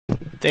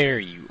There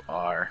you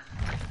are.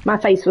 My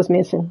face was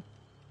missing.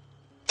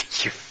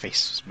 Your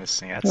face was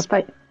missing.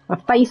 My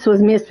face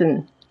was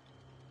missing.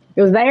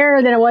 It was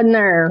there, then it wasn't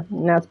there.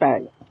 Now it's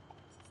back.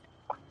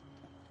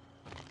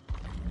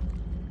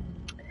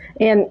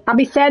 And I'll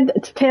be sad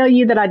to tell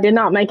you that I did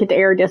not make it to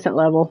iridescent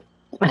level.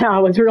 And I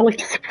was really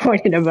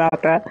disappointed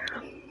about that.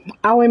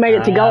 I only made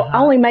it to gold. I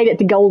only made it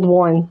to gold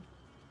 1.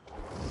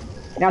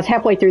 I was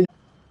halfway through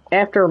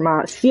after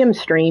my sim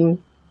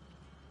stream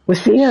with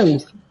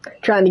Sims,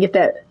 trying to get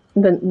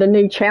the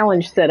new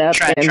challenge set up.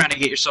 Trying to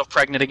get yourself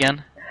pregnant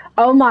again.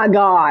 Oh my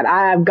God!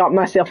 I've got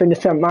myself into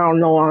something I don't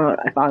know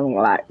if I don't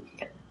like.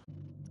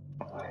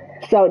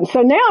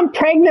 So now I'm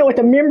pregnant with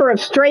a member of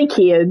Stray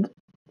Kids.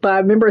 By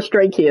a member of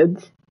Stray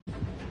Kids.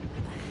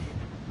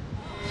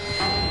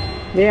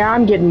 Yeah,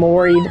 I'm getting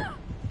worried.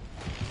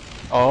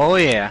 Oh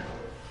yeah.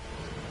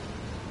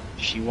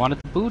 She wanted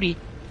the booty.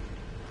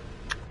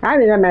 I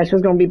knew that match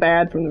was gonna be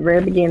bad from the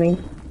very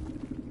beginning.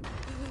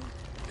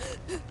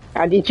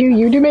 Did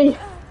you do me?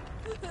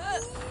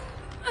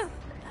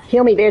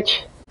 Heal me,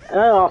 bitch.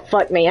 Oh,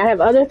 fuck me. I have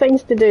other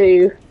things to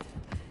do.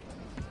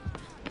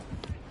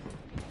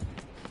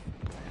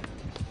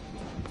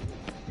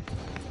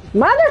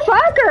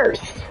 Motherfuckers!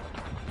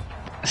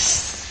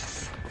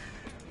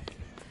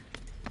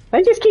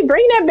 They just keep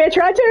bringing that bitch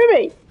right to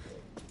me.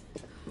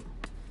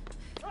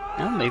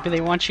 Well, maybe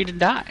they want you to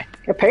die.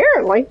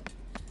 Apparently.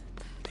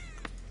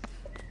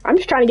 I'm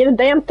just trying to get a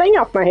damn thing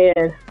off my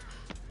head.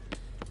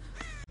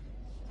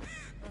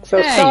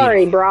 So hey.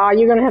 Sorry, brah.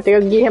 You're gonna have to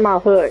go get him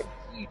off hook.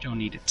 You don't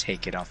need to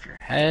take it off your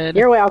head.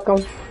 You're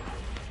welcome.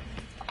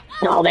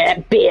 Oh,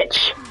 that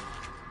bitch.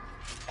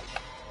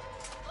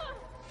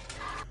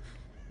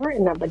 Where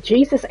in the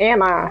bejesus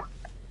am I?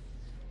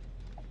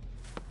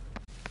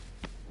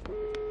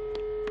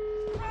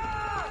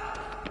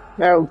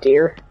 Oh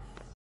dear.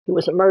 He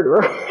was a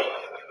murderer.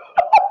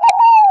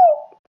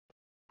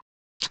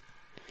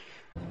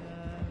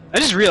 I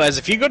just realized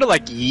if you go to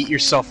like yeet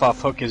yourself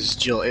off hook as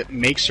Jill, it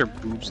makes her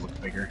boobs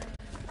look bigger.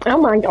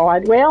 Oh my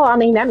God. Well, I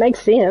mean, that makes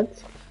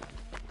sense.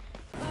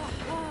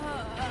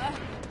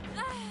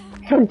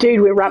 Oh,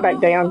 dude, went right back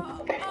down.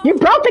 You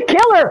brought the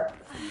killer!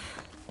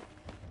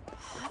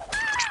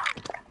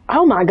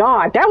 Oh my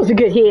God, that was a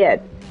good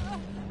hit.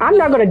 I'm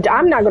not gonna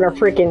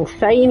freaking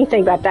say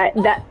anything about that.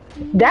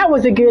 That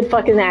was a good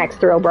fucking axe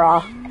throw,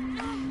 brah.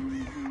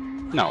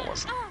 No, it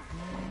wasn't.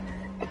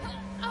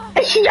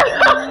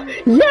 Yeah,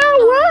 it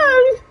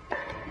was!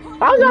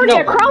 I was already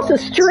across the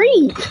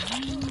street!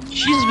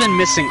 She's been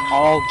missing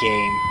all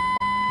game.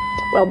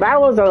 Well, that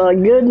was a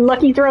good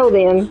lucky throw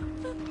then.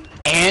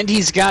 And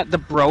he's got the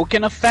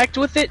broken effect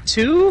with it,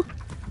 too?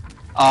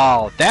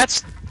 Oh,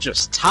 that's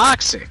just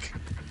toxic.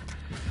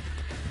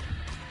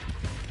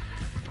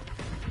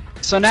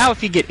 So now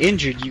if you get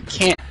injured, you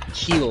can't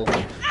heal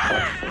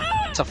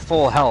to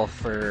full health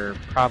for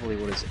probably,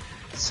 what is it,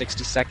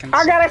 60 seconds?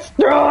 I got a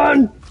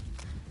stun!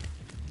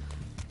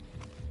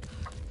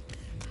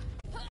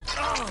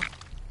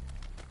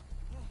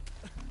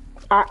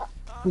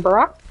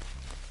 Bruh?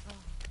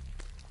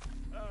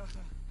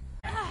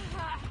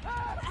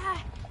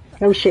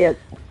 Oh shit.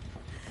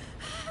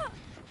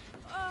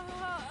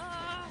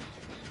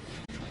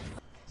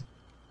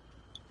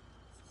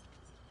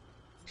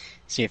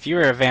 See, if you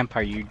were a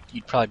vampire, you'd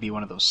probably be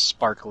one of those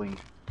sparkling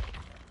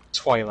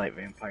Twilight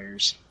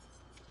vampires.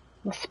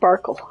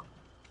 Sparkle.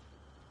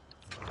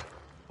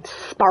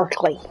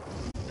 Sparkly.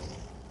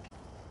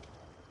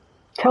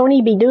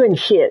 Tony be doing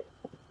shit.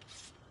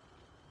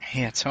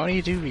 Yeah,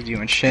 Tony do be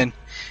doing shit.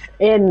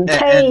 And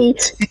Tay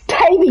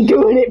be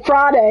doing it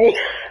Friday.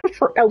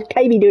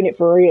 Tay be doing it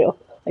for real,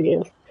 I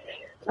guess.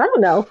 I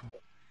don't know.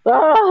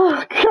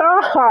 Oh,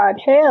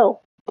 God,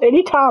 hell.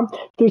 Anytime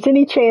there's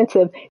any chance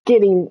of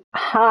getting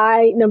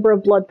high number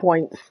of blood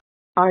points,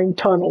 I'm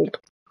tunneled.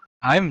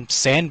 I'm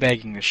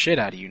sandbagging the shit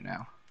out of you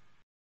now.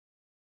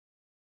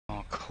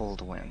 Oh,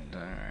 cold wind.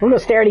 Right. We're gonna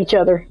stare at each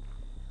other.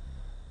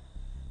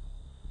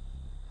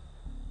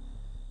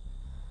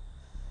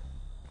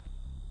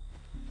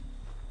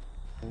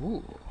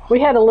 Ooh. We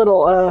had a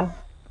little,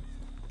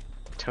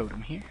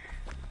 totem here.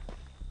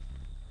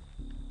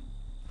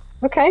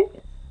 Okay.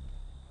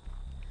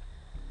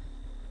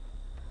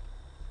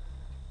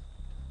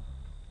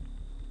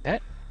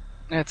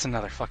 That's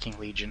another fucking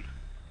legion.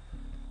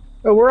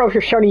 Well, we're over here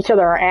showing each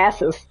other our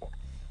asses.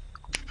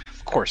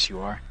 Of course you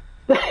are.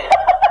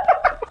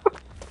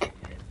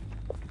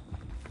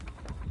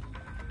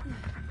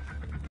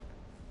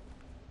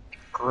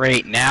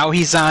 Great, now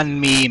he's on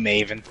me,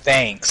 Maven.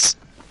 Thanks.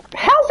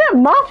 How's that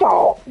my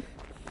fault?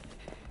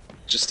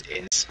 Just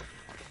is.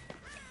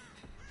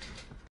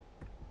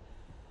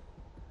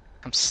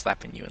 I'm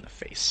slapping you in the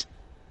face.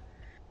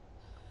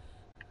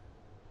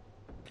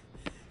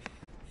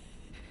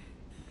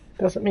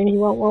 Doesn't mean he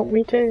won't want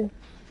me to.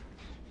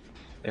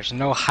 There's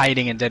no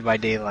hiding in Dead by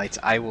Daylight.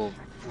 I will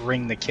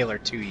bring the killer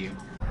to you.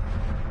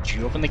 Did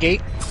you open the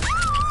gate?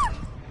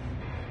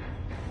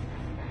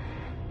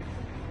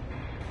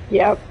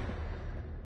 Yep.